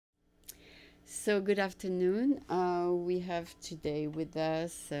So, good afternoon. We have today with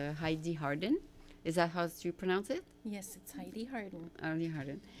us Heidi Hardin. Is that how you pronounce it? Yes, it's Heidi Hardin. Heidi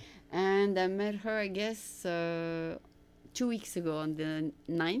Hardin. And I met her, I guess, 2 weeks ago on the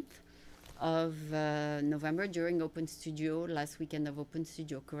 9th of November during Open Studio, last weekend of Open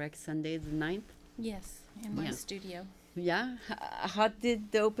Studio, correct? Sunday the 9th? Yes, in my studio. Yeah. How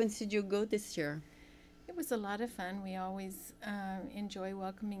did the Open Studio go this year? It was a lot of fun. We always enjoy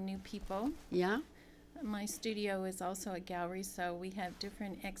welcoming new people. Yeah? My studio is also a gallery, so we have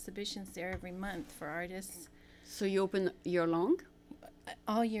different exhibitions there every month for artists. So you open year long?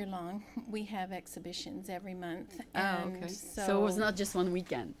 All year long, we have exhibitions every month. Oh, okay. So it was not just one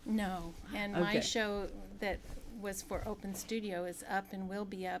weekend? No. And my show that was for Open Studio is up and will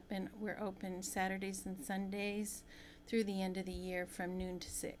be up, and we're open Saturdays and Sundays through the end of the year from noon to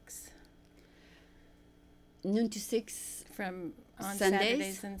 6. Noon to 6 from on Sundays?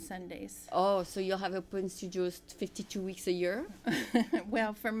 Saturdays and Sundays. Oh, so you'll have Open Studios 52 weeks a year?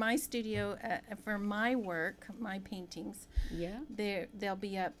 Well, for my studio, for my work, my paintings, Yeah. They'll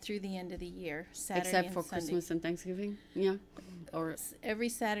be up through the end of the year, Saturday Except and for Sunday. Christmas and Thanksgiving? Yeah. Or Every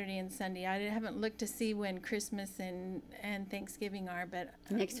Saturday and Sunday. I haven't looked to see when Christmas and Thanksgiving are, but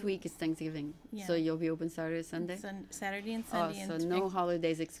next week is Thanksgiving. Yeah. So you'll be open Saturday, Sunday? Saturday and Sunday. Oh, so no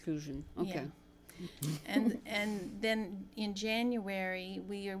holidays exclusion. Okay. Yeah. and then in January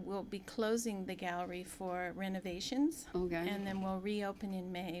we will be closing the gallery for renovations. Okay. And then we'll reopen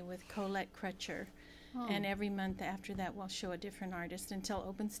in May with Colette Crutcher. Oh. And every month after that we'll show a different artist until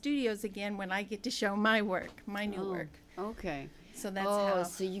Open Studios again, when I get to show my work, my new work. Okay. So that's how.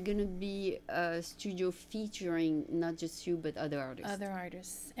 So you're gonna be a studio featuring not just you but other artists. Other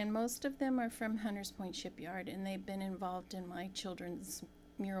artists, and most of them are from Hunters Point Shipyard, and they've been involved in my children's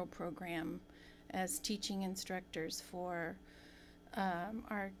mural program as teaching instructors for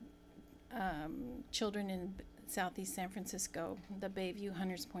our children in Southeast San Francisco, the Bayview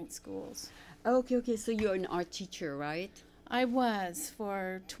Hunters Point schools. Okay. So you're an art teacher, right? I was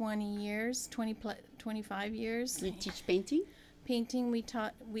for 20 years, 25 years. You teach painting? Painting,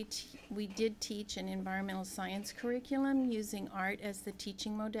 we did teach an environmental science curriculum using art as the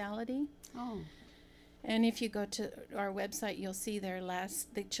teaching modality. Oh. And if you go to our website, you'll see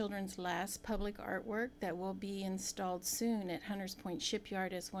the children's last public artwork that will be installed soon at Hunters Point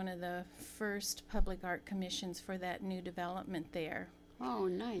Shipyard as one of the first public art commissions for that new development there. Oh,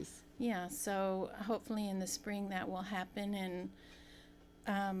 nice. Yeah, so hopefully in the spring that will happen, and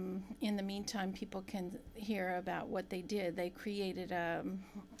in the meantime, people can hear about what they did. They created a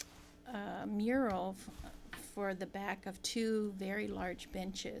mural for the back of 2 very large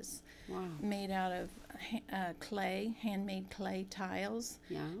benches. Wow. Made out of clay, handmade clay tiles,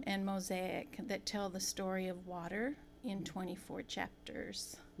 and mosaic that tell the story of water in 24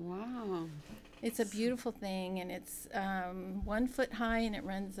 chapters. Wow. It's a beautiful thing, and it's 1 foot high, and it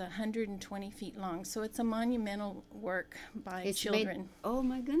runs 120 feet long. So it's a monumental work by children. Oh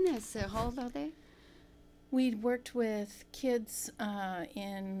my goodness! How old are they? We worked with kids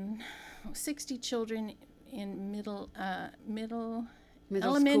in 60 children in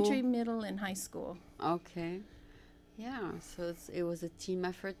elementary, school? middle, and high school. Okay. Yeah. So it was a team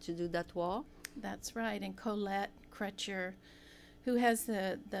effort to do that wall. That's right. And Colette Crutcher, who has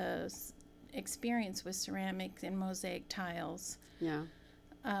the experience with ceramics and mosaic tiles,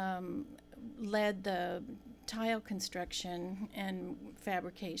 led the tile construction and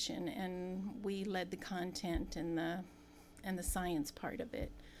fabrication, and we led the content and the science part of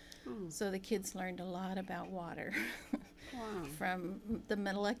it. So the kids learned a lot about water. Wow. From the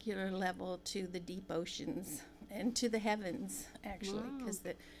molecular level to the deep oceans and to the heavens, actually.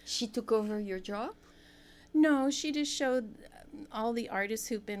 Wow. She took over your job? No, she just showed all the artists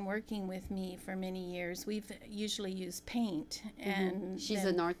who've been working with me for many years. We've usually used paint. And she's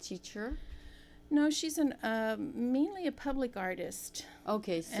an art teacher? No, she's mainly a public artist.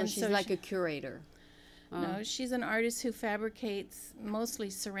 Okay, so she's like a curator. No, she's an artist who fabricates mostly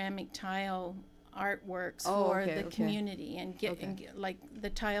ceramic tile artworks for the community, and get like the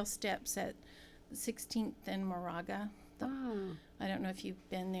tile steps at 16th and Moraga. I don't know if you've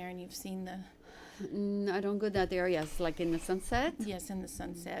been there and you've seen the. I don't go that area. It's like in the Sunset. Yes, in the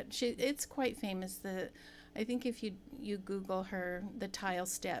Sunset. It's quite famous. I think if you Google her, the tile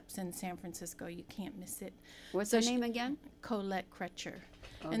steps in San Francisco, you can't miss it. What's her name again? Colette Crutcher.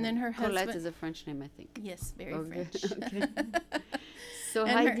 Okay. And then her husband. Colette is a French name, I think. Yes, very French. Okay. So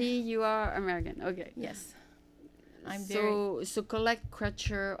Heidi, you are American. Okay. Yes. So Colette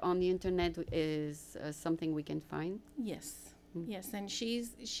Crutcher on the internet is something we can find? Yes. Yes, and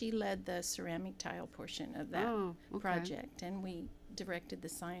she led the ceramic tile portion of that project, and we directed the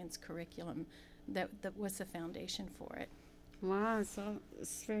science curriculum that was the foundation for it. Wow, so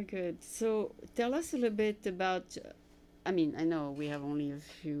it's very good. So tell us a little bit about, I mean, I know we have only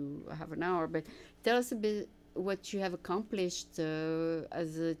half an hour, but tell us a bit what you have accomplished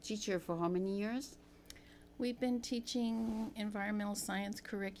as a teacher for how many years? We've been teaching environmental science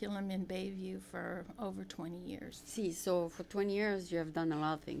curriculum in Bayview for over 20 years. See, so for 20 years you have done a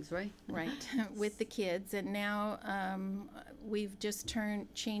lot of things, right? Right, with the kids. And now we've just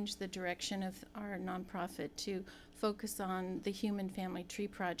changed the direction of our nonprofit to focus on the Human Family Tree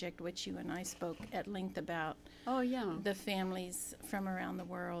Project, which you and I spoke at length about. Oh, yeah. The families from around the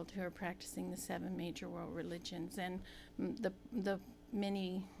world who are practicing the 7 major world religions, and the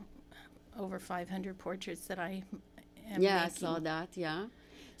many over 500 portraits that I am Yeah, making. I saw that, yeah.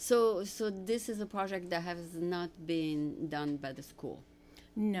 So this is a project that has not been done by the school.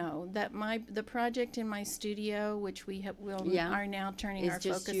 No, the project in my studio, which we are now turning It's our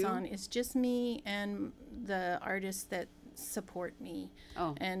just focus you? on, is just me and the artists that support me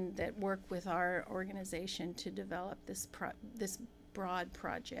Oh, and that work with our organization to develop this broad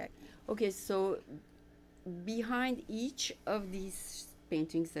project. okay, so behind each of these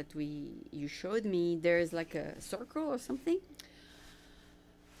paintings that you showed me, there's like a circle or something?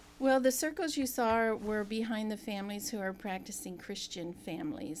 Well, the circles you saw were behind the families who are practicing Christian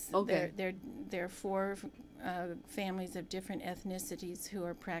families. Okay. They're 4 families of different ethnicities who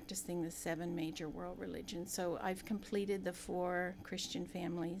are practicing the 7 major world religions. So I've completed the 4 Christian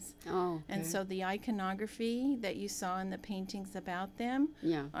families. Oh, okay. And so the iconography that you saw in the paintings about them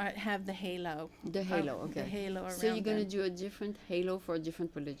Yeah, have the halo. the halo, okay. The halo around So you're going to them. do a different halo for a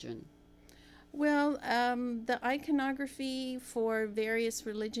different religion? Well, the iconography for various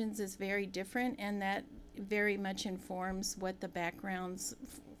religions is very different, and that very much informs what the backgrounds,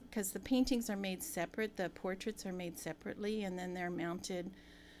 because the paintings are made separate, the portraits are made separately, and then they're mounted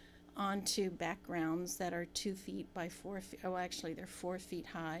onto backgrounds that are 2 feet by 4 feet. Oh, actually, they're 4 feet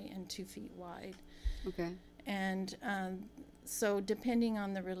high and 2 feet wide. Okay. And so depending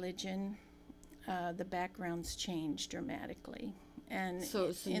on the religion, the backgrounds change dramatically. And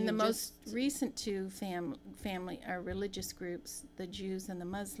So in you the most just- recent 2 family religious groups, the Jews and the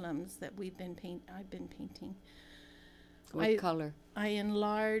Muslims that I've been painting, What color? I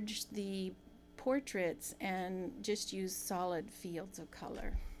enlarged the portraits and just used solid fields of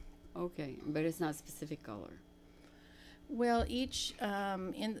color. Okay, but it's not specific color. Well, each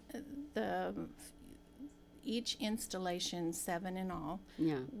installation, 7 in all,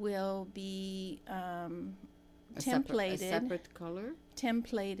 Yeah. will be A templated separate color?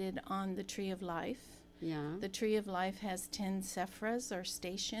 templated on the Tree of Life. Yeah. The Tree of Life has 10 sephras or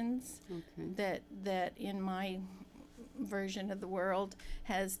stations Okay. that in my version of the world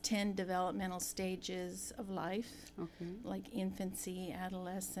has 10 developmental stages of life, Okay. like infancy,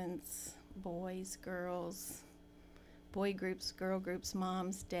 adolescence, boys, girls, boy groups, girl groups,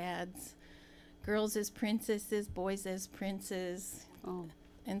 moms, dads, girls as princesses, boys as princes, Oh,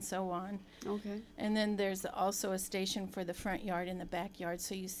 and so on. okay. And then there's also a station for the front yard and the backyard,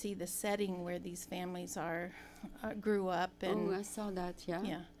 so you see the setting where these families grew up. And Oh, I saw that, yeah.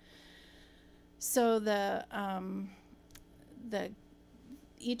 yeah. So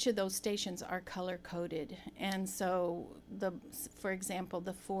each of those stations are color coded, and so for example,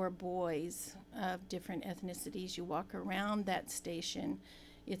 the 4 boys of different ethnicities, you walk around that station,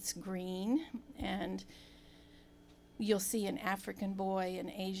 it's green, and you'll see an African boy, an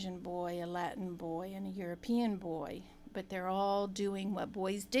Asian boy, a Latin boy, and a European boy, but they're all doing what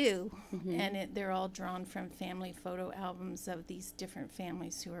boys do, and they're all drawn from family photo albums of these different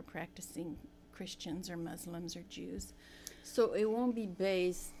families who are practicing Christians or Muslims or Jews. So it won't be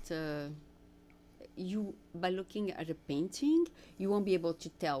based, by looking at a painting, you won't be able to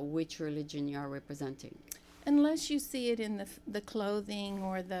tell which religion you are representing. Unless you see it in the clothing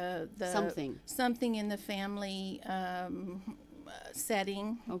or the something in the family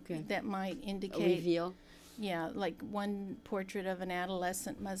setting, Okay. that might A indicate. reveal. Yeah, like one portrait of an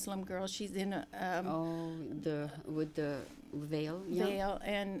adolescent Muslim girl. She's in a With the veil. Yeah. veil,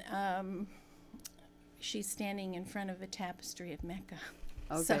 and she's standing in front of a tapestry of Mecca.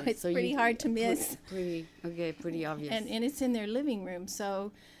 Okay. So it's pretty hard to miss. Pretty obvious. And it's in their living room,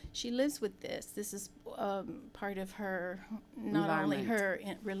 so she lives with this. This is part of her, not only her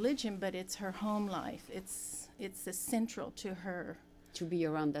religion, but it's her home life. It's essential to her. To be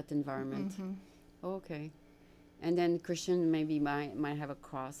around that environment. Okay. And then Christian maybe might have a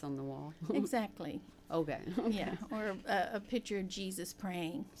cross on the wall. Exactly. Okay. Yeah, or a picture of Jesus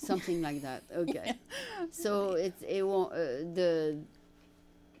praying. Something like that. Okay. So it won't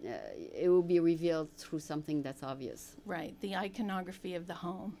it will be revealed through something that's obvious. Right, the iconography of the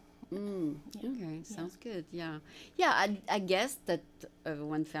home. Yeah. Okay, sounds good. Yeah, yeah. I guess that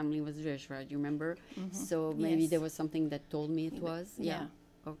one family was Jewish, right? You remember? So maybe Yes. there was something that told me it was. Yeah.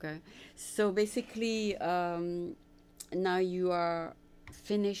 Okay. So basically, now you are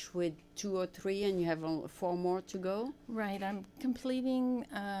finished with 2 or 3, and you have 4 more to go. Right, I'm completing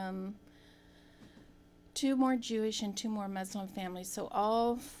 2 more Jewish and 2 more Muslim families. So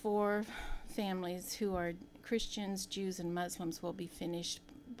all 4 families who are Christians, Jews, and Muslims will be finished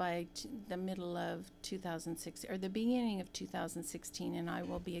by the middle of 2016 or the beginning of 2016, and I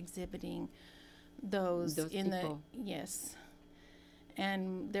will be exhibiting those in people. yes.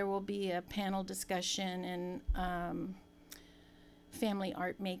 And there will be a panel discussion and family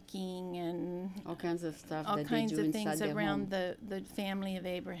art making and All kinds of stuff all that kinds they do of inside things their around home. the family of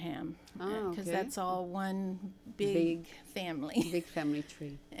Abraham, because okay. that's all one big Big. family. Big family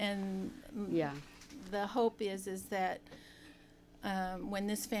tree. And Yeah. the hope is that when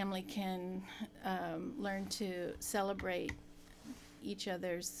this family can learn to celebrate each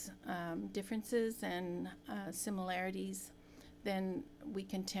other's differences and similarities, then we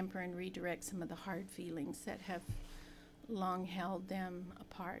can temper and redirect some of the hard feelings that have long held them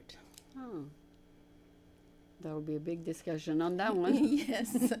apart. Oh. There will be a big discussion on that one.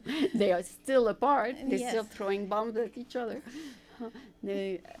 Yes. They are still apart. They're Yes. still throwing bombs at each other.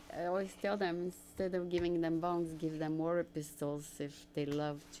 I always tell them, instead of giving them bombs, give them water pistols if they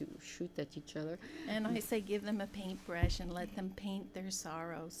love to shoot at each other. And I say give them a paintbrush and let them paint their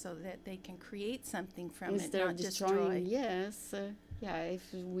sorrow so that they can create something from Instead it, of not destroying, destroy. yes. Yeah,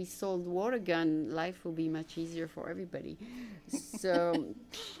 if we sold water gun, life would be much easier for everybody. So,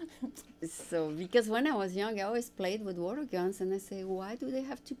 because when I was young, I always played with water guns, and I say, why do they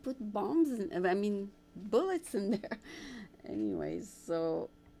have to put bombs bullets in there? Anyways, so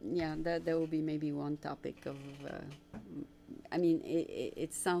yeah, that will be maybe one topic of.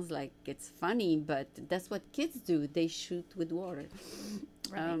 It sounds like it's funny, but that's what kids do. They shoot with water.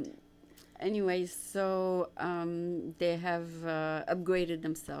 Right. Anyways, so they have upgraded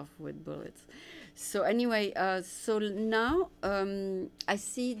themselves with bullets. So anyway, so now I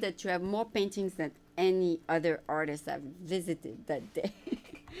see that you have more paintings than any other artist I've visited that day.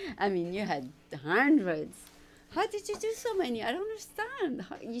 I mean, you had hundreds. How did you do so many? I don't understand.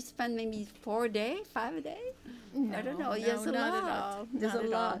 You spend maybe 4 days, 5 days? No, I don't know. no, Yes, a not lot. at all. There's Not a at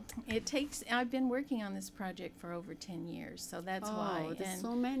lot. all. It takes. I've been working on this project for over 10 years, so that's why. Oh, there's And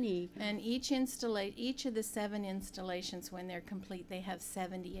so many. and each of the 7 installations, when they're complete, they have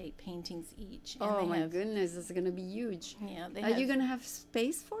 78 paintings each. And Oh they my have, goodness, it's gonna be huge. Yeah, they Are have. you gonna have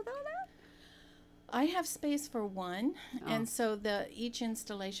space for that? I have space for one, Oh. and so each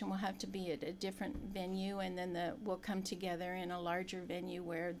installation will have to be at a different venue, and then we'll come together in a larger venue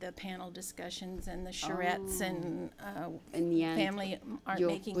where the panel discussions and the charrettes and In the end, family art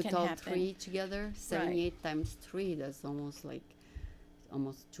you'll making put can all happen. 3 together. 78 times 3. That's almost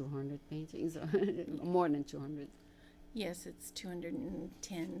 200 paintings, more than 200. Yes, it's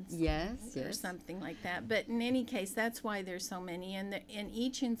 210 Yes, or yes. something like that. But in any case, that's why there's so many. And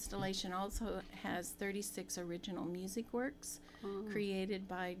each installation also has 36 original music works created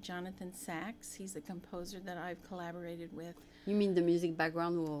by Jonathan Sachs. He's a composer that I've collaborated with. You mean the music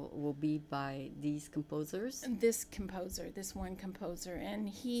background will be by these composers? This one composer, and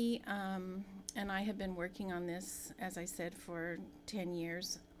he and I have been working on this, as I said, for 10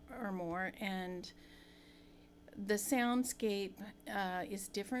 years or more, and the soundscape is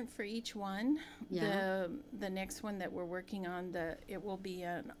different for each one. Yeah. The next one that we're working on, it will be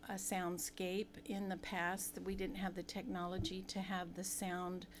a soundscape. In the past, we didn't have the technology to have the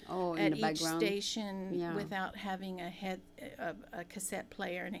sound Oh, in at the each background. station Yeah. without having a cassette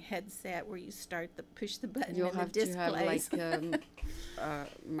player and a headset where you push the button You'll and have the disc to have plays.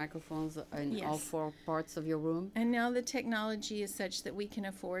 microphones in all Yes. 4 parts of your room. And now the technology is such that we can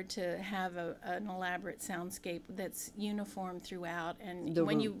afford to have an elaborate soundscape that's uniform throughout. And The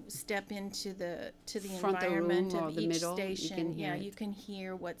when room. you step into the Front of environment room or of the each middle, you station, can hear it. you can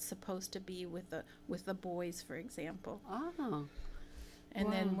hear what's supposed to be with the boys, for example. Oh,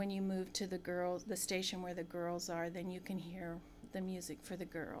 And then Wow. when you move to the station where the girls are, then you can hear the music for the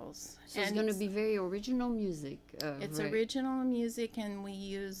girls. so it's going to be very original music. It's right? original music, and we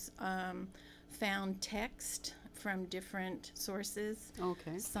use found text from different sources: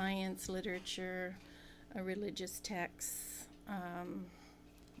 Okay. science, literature, religious texts.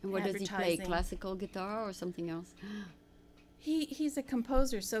 And what does he play? advertising. Classical guitar or something else? He's a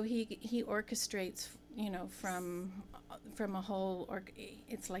composer, so he orchestrates, from a whole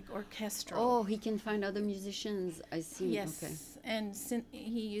it's like orchestral. Oh, he can find other musicians. I see. Yes, Okay. and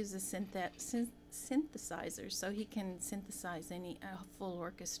he uses synthesizers, so he can synthesize a full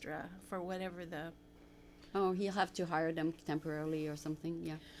orchestra for whatever the. Oh, he'll have to hire them temporarily or something.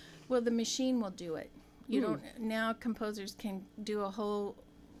 Yeah. Well, the machine will do it. You don't now. Composers can do a whole.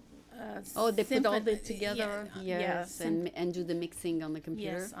 They put all that together. Yeah, Yes, and do the mixing on the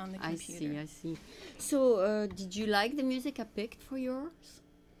computer. Yes, on the computer. I see. So, did you like the music I picked for yours?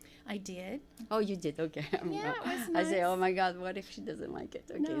 I did. Oh, you did. Okay. Yeah, it was I say, nice. oh my God, what if she doesn't like it?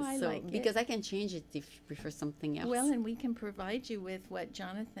 Okay, No, I like it. because I can change it if you prefer something else. Well, and we can provide you with what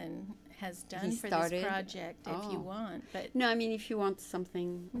Jonathan has done He for started? this project if you Oh. want. But No, I mean if you want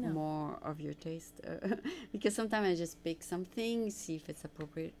something No. more of your taste, because sometimes I just pick something, see if it's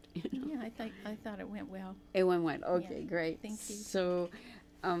appropriate. yeah, I thought it went well. It went well. Okay, great. Thank you. So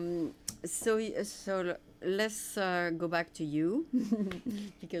let's go back to you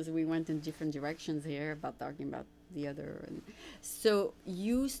because we went in different directions here about talking about the other. So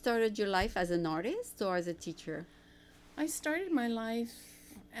you started your life as an artist or as a teacher? I started my life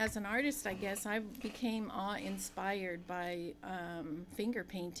as an artist, I guess. I became awe-inspired by finger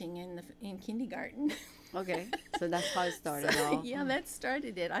painting in kindergarten. Okay, so that's how it started. all. Yeah, that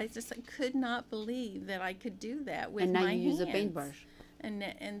started it. I could not believe that I could do that with And now my you use a hands. paintbrush. And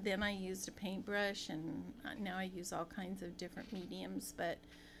then I used a paintbrush, and now I use all kinds of different mediums. But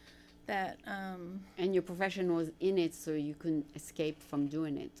that And your profession was in it, so you couldn't escape from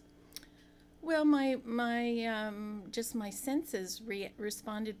doing it. well, my just my senses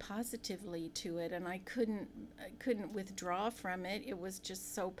responded positively to it, and I couldn't withdraw from it. It was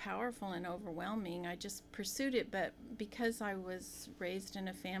just so powerful and overwhelming. I just pursued it, but because I was raised in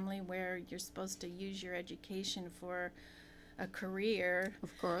a family where you're supposed to use your education for a career,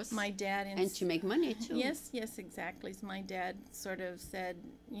 Of course. my dad And to make money too. Yes, exactly. So my dad sort of said,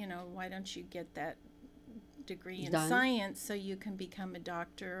 why don't you get that degree in Done. science so you can become a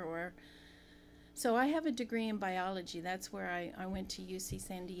doctor or. So I have a degree in biology. That's where I went to UC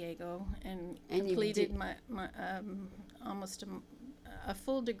San Diego and And you completed did- my almost a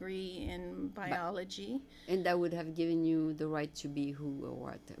full degree in biology. And that would have given you the right to be who or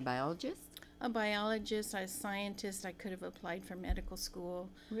what? A biologist? A biologist, a scientist. I could have applied for medical school.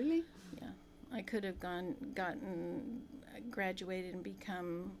 Really? Yeah, I could have graduated and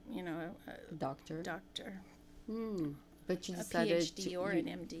become, a Doctor? doctor, But you a decided PhD or an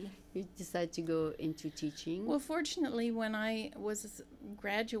MD. you decided to go into teaching. Well, fortunately, when I was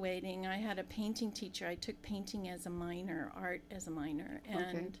graduating, I had a painting teacher. I took painting as a minor, art as a minor,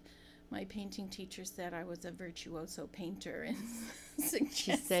 and my painting teacher said I was a virtuoso painter and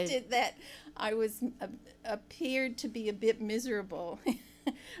suggested that I appeared to be a bit miserable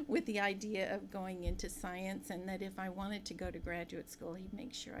with the idea of going into science, and that if I wanted to go to graduate school, he'd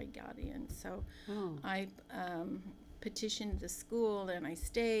make sure I got in. So I petitioned the school, and I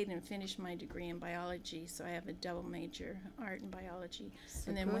stayed and finished my degree in biology. So I have a double major, art and biology,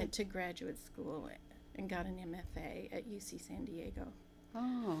 and then went to graduate school and got an MFA at UC San Diego.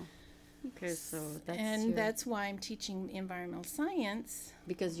 Oh, okay. So that's why I'm teaching environmental science.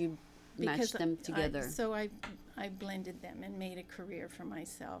 Because you matched them together. So I blended them and made a career for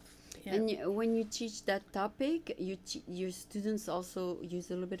myself. Yeah. And when you teach that topic, your students also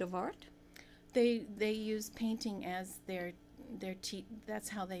use a little bit of art? They use painting as that's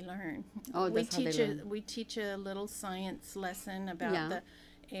how they learn. Oh, that's how they learn. We teach a little science lesson about the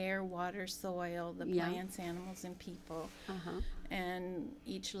air, water, soil, the plants, animals, and people. And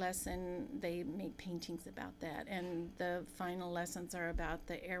each lesson they make paintings about that. And the final lessons are about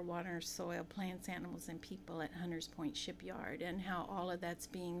the air, water, soil, plants, animals, and people at Hunters Point Shipyard, and how all of that's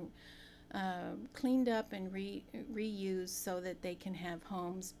being cleaned up and reused so that they can have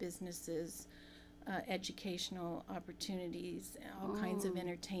homes, businesses, educational opportunities, all kinds of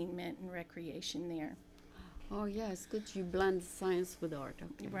entertainment and recreation there. Oh, yeah, it's good you blend science with art.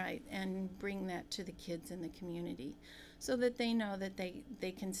 Okay. Right, and bring that to the kids in the community so that they know that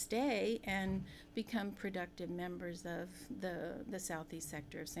they can stay and become productive members of the southeast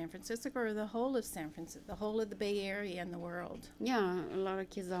sector of San Francisco, or the whole of San Francisco, the whole of the Bay Area and the world. Yeah, a lot of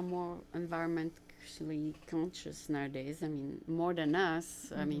kids are more environmentally conscious nowadays. I mean, more than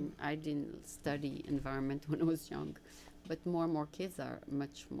us. I mean, I didn't study environment when I was young, but more and more kids are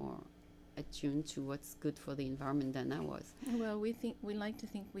much more attuned to what's good for the environment than I was. Well, we like to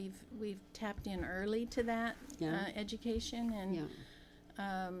think we've tapped in early to that education,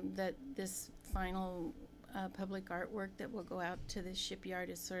 and that this final public artwork that will go out to the shipyard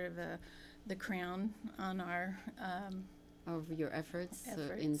is sort of the crown on our of your efforts, in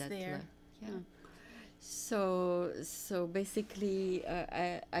efforts that. there. Yeah. So basically,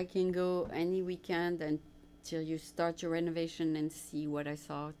 I can go any weekend until you start your renovation and see what I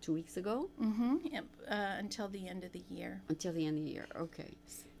saw 2 weeks ago. Mm-hmm. Yep. Until the end of the year. Until the end of the year. Okay.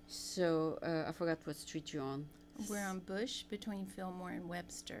 So I forgot what street you're on. We're on Bush between Fillmore and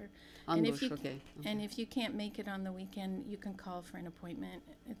Webster. On And Bush. if you Okay. and if you can't make it on the weekend, you can call for an appointment.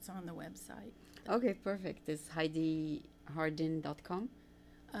 It's on the website. Okay. Perfect. It's HeidiHardin.com.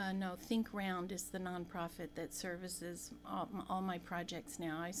 No, Think Round is the nonprofit that services all my projects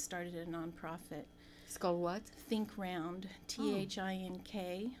now. I started a nonprofit. It's called what? Think Round, ThinkRound.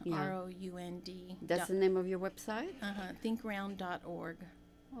 That's the name of your website? Thinkround.org.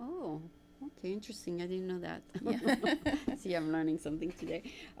 Oh, okay, interesting. I didn't know that. Yeah. See, I'm learning something today.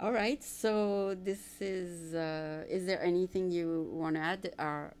 All right, so this is there anything you want to add?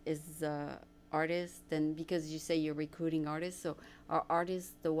 Is artists, and because you say you're recruiting artists, so are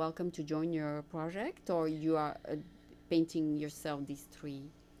artists welcome to join your project, or you are painting yourself these three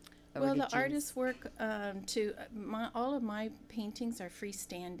Well, the religions? artists work all of my paintings are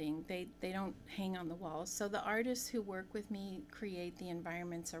freestanding. They don't hang on the walls. So the artists who work with me create the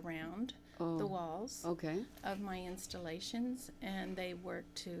environments around the walls Okay. of my installations, and they work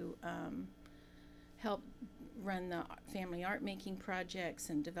to help run the family art making projects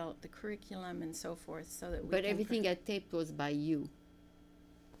and develop the curriculum and so forth, so that we But can everything I taped was by you.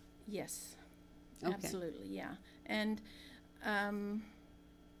 yes, Okay. absolutely, yeah. And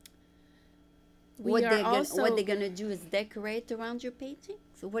What they're gonna do is decorate around your painting.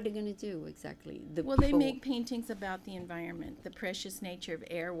 So what are they gonna do exactly? well, they make paintings about the environment, the precious nature of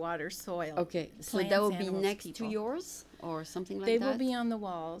air, water, soil. Okay, so plants, that will be animals, next to people. yours or something like They that. will be on the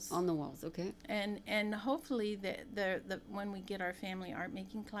walls. On the walls. Okay. And hopefully the when we get our family art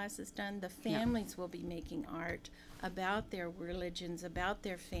making classes done, the families will be making art about their religions, about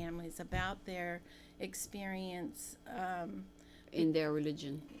their families, about their experience In their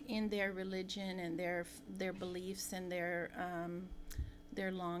religion. in their religion and their beliefs and their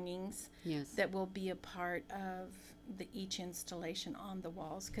longings. Yes. That will be a part of each installation on the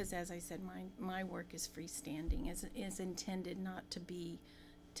walls, because as I said, my work is freestanding, is intended not to be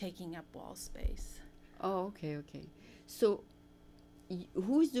taking up wall space. Oh, okay, okay. So,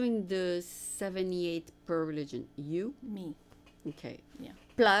 who's doing the 78 per religion? You? Me. Okay. Yeah.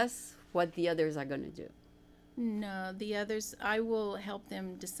 Plus what the others are gonna do. No, the others, I will help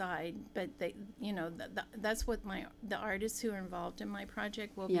them decide, but they, that's what the artists who are involved in my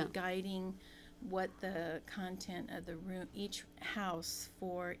project will be guiding what the content of the room, each house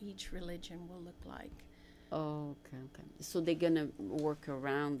for each religion will look like. Oh, okay, okay. So they're gonna work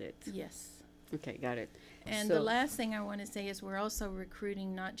around it. Yes. Okay, got it. And So- the last thing I want to say is we're also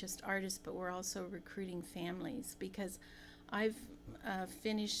recruiting not just artists, but we're also recruiting families, because I've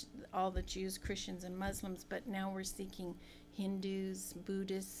finished all the Jews, Christians, and Muslims, but now we're seeking Hindus,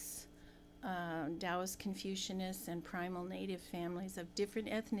 Buddhists, Taoist Confucianists, and primal native families of different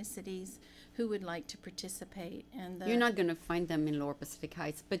ethnicities who would like to participate. And You're not gonna find them in Lower Pacific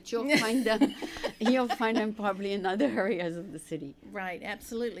Heights, but you'll find them. You'll find them probably in other areas of the city. Right,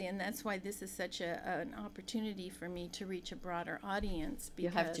 absolutely, and that's why this is such an opportunity for me to reach a broader audience. You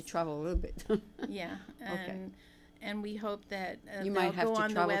have to travel a little bit. Yeah, Okay. and we hope that You they'll might have go to on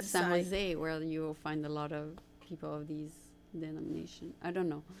the travel to San website. Jose, where you will find a lot of people of these denomination. I don't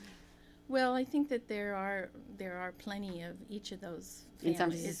know. Well, I think that there are plenty of each of those In San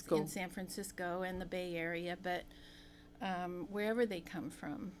families Francisco. in San Francisco and the Bay Area, but wherever they come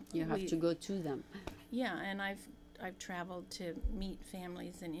from, You have to go to them. Yeah, and I've traveled to meet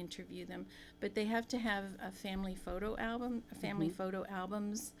families and interview them, but they have to have a family photo album, photo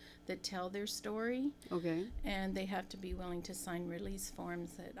albums that tell their story, Okay. and they have to be willing to sign release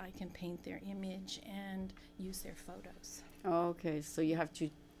forms that I can paint their image and use their photos. Okay, so you have to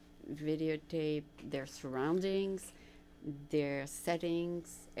videotape their surroundings, their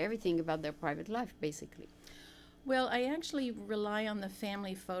settings, everything about their private life, basically. Well, I actually rely on the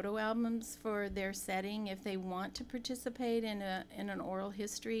family photo albums for their setting if they want to participate in an oral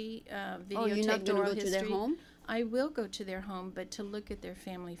history, videotaped Oh, you're not going to oral go to history. their home? I will go to their home, but to look at their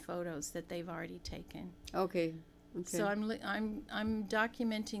family photos that they've already taken. Okay. Okay. So I'm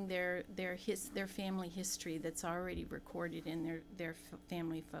documenting their family history that's already recorded in their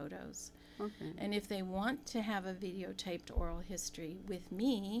family photos. Okay. And if they want to have a videotaped oral history with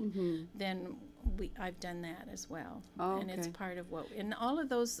me, Mhm. then I've done that as well. Oh, And it's okay. part of and all of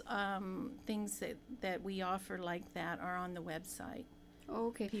those things that we offer like that are on the website.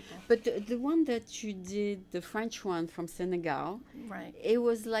 Okay. people. But the one that you did, the French one from Senegal, Right. it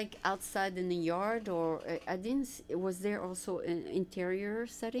was like outside in the yard, or I didn't. Was there also interior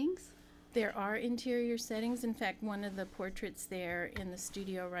settings? There are interior settings. In fact, one of the portraits there in the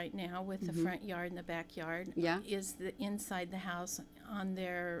studio right now with the front yard and the backyard Yeah. is the inside the house on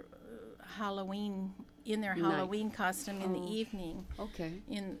their Halloween, in their Nice. Halloween costume in the Oh. evening, Okay.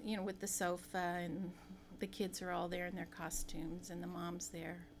 in, you know, with the sofa, and the kids are all there in their costumes and the mom's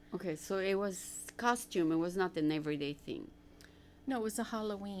there. Okay. So it was costume. It was not an everyday thing. No, it was a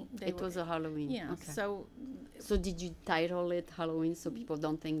Halloween. It was a Halloween. Yeah. Okay. So So did you title it Halloween so people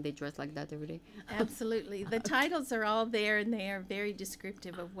don't think they dress like that every day? absolutely, the titles are all there, and they are very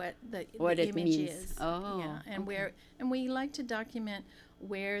descriptive of what the What it image means. is. Oh, Yeah, and okay. we like to document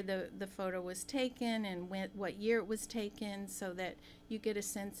where the photo was taken and what year it was taken, so that you get a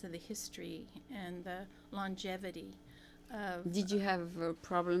sense of the history and the longevity of. Did you have a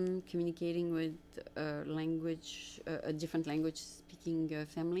problem communicating with a different language speaking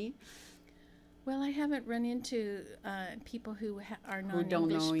family Well, I haven't run into people who are who don't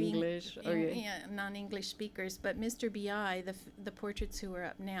non-English know English? Okay. non-English speakers. But Mr. Bi, the portraits who are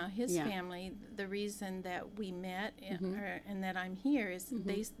up now, his Yeah. family, the reason that we met Mhm. and that I'm here is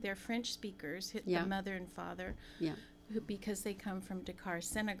Mhm. they're French speakers, Yeah. the mother and father, Yeah. because they come from Dakar,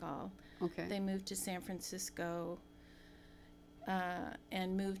 Senegal. Okay. They moved to San Francisco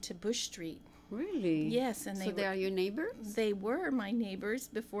and moved to Bush Street. Really? Yes, and So they are your neighbors? they were my neighbors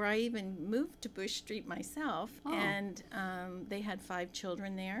before I even moved to Bush Street myself. Oh. And they had 5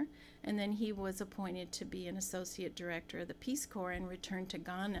 children there. And then he was appointed to be an associate director of the Peace Corps and returned to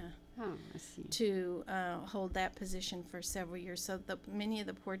Ghana Oh, I see. to hold that position for several years. So many of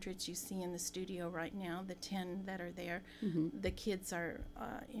the portraits you see in the studio right now, the 10 that are there, the kids are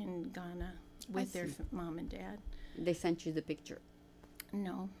in Ghana with their see. mom and dad. They sent you the picture.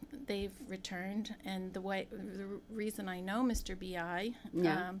 No, they've returned, and the reason I know Mr. Bi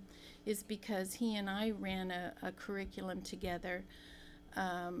Yeah. is because he and I ran a curriculum together,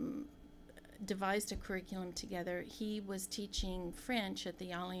 devised a curriculum together. He was teaching French at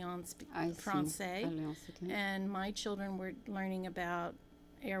the Alliance I see. Française, Alliance, okay. and my children were learning about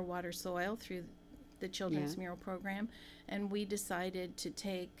air, water, soil through the children's Yeah. mural program, and we decided to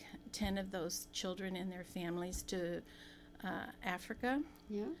take 10 of those children and their families to Africa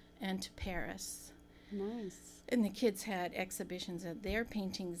Yeah. and to Paris. Nice. And the kids had exhibitions of their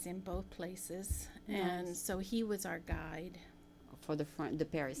paintings in both places. And Nice. so he was our guide. For the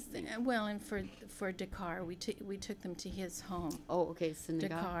Paris thing. Well, and for Dakar, we took them to his home, Oh, okay. Senegal.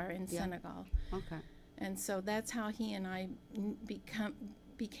 Dakar in Yeah. Senegal. Okay. And so that's how he and I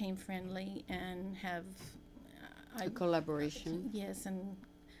became friendly and have A collaboration. Yes, and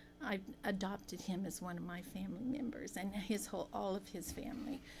I adopted him as one of my family members, and all of his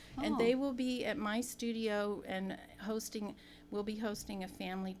family. And Oh. they will be at my studio and we'll be hosting a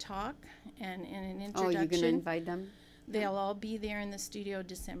family talk and an Oh, introduction. you're going to invite them? They'll all be there in the studio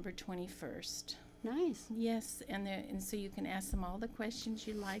December 21st. Nice. Yes, and so you can ask them all the questions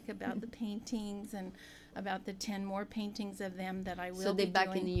you like about the paintings and about the 10 more paintings of them that I will So be they're back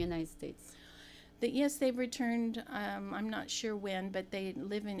doing. in the United States. Yes, they've returned. I'm not sure when, but they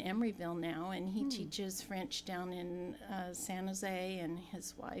live in Emeryville now, and he teaches French down in San Jose, and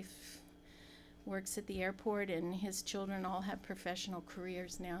his wife works at the airport, and his children all have professional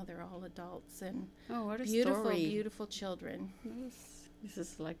careers now. They're all adults and Oh, what a beautiful, story. beautiful children. This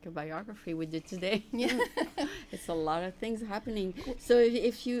is like a biography we did today. Yeah. It's a lot of things happening. So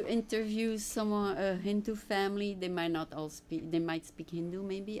if you interview someone, a Hindu family, they might not all speak. They might speak Hindu,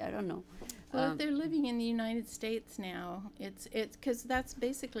 maybe. I don't know. Well, if they're living in the United States now, it's because that's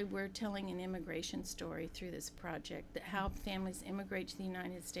basically we're telling an immigration story through this project, that how families immigrate to the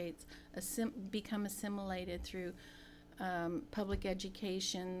United States, become assimilated through public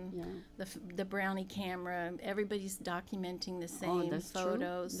education, Yeah. the Brownie camera. Everybody's documenting the Oh, same that's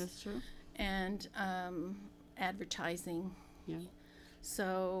photos, true. That's true. and advertising. Yeah.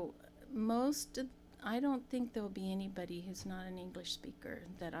 So I don't think there'll be anybody who's not an English speaker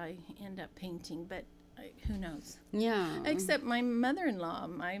that I end up painting, but who knows? Yeah. Except my mother-in-law.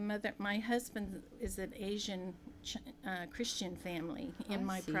 My husband is an Asian Christian family in I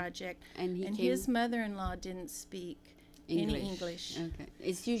my see. project, And he came his mother-in-law didn't speak any English. Okay.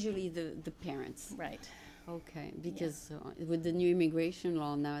 It's usually the parents. Right. Okay. Because with the new immigration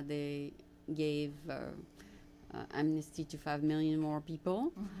law now, they gave amnesty to 5 million more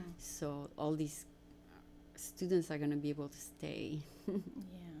people. So all these students are going to be able to stay. Yeah.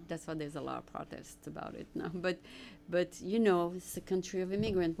 That's why there's a lot of protests about it now. But you know, it's a country of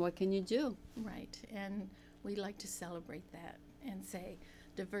immigrants. What can you do? Right. And we like to celebrate that. and say,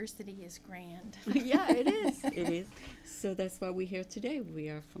 diversity is grand. Yeah, it is. It is. So that's why we're here today. We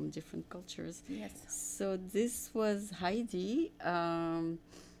are from different cultures. Yes. So this was Heidi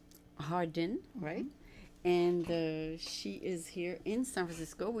Hardin, right? And she is here in San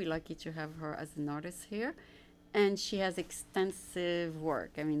Francisco. We're lucky to have her as an artist here. And she has extensive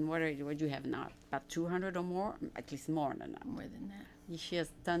work. I mean, what do you have now? About 200 or more? At least more than that. More than that. She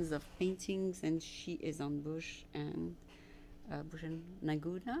has tons of paintings, and she is on Bush and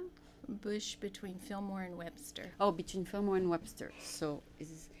Laguna. Bush between Fillmore and Webster. Oh, between Fillmore and Webster. So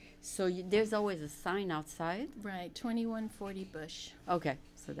there's always a sign outside. Right, 2140 Bush. Okay,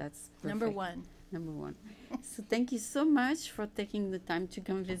 so that's perfect. Number one. Number one. So thank you so much for taking the time to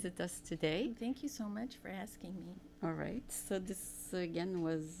come visit us today. Thank you so much for asking me. All right. So this again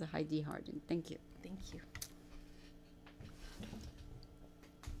was Heidi Hardin. Thank you. Thank you.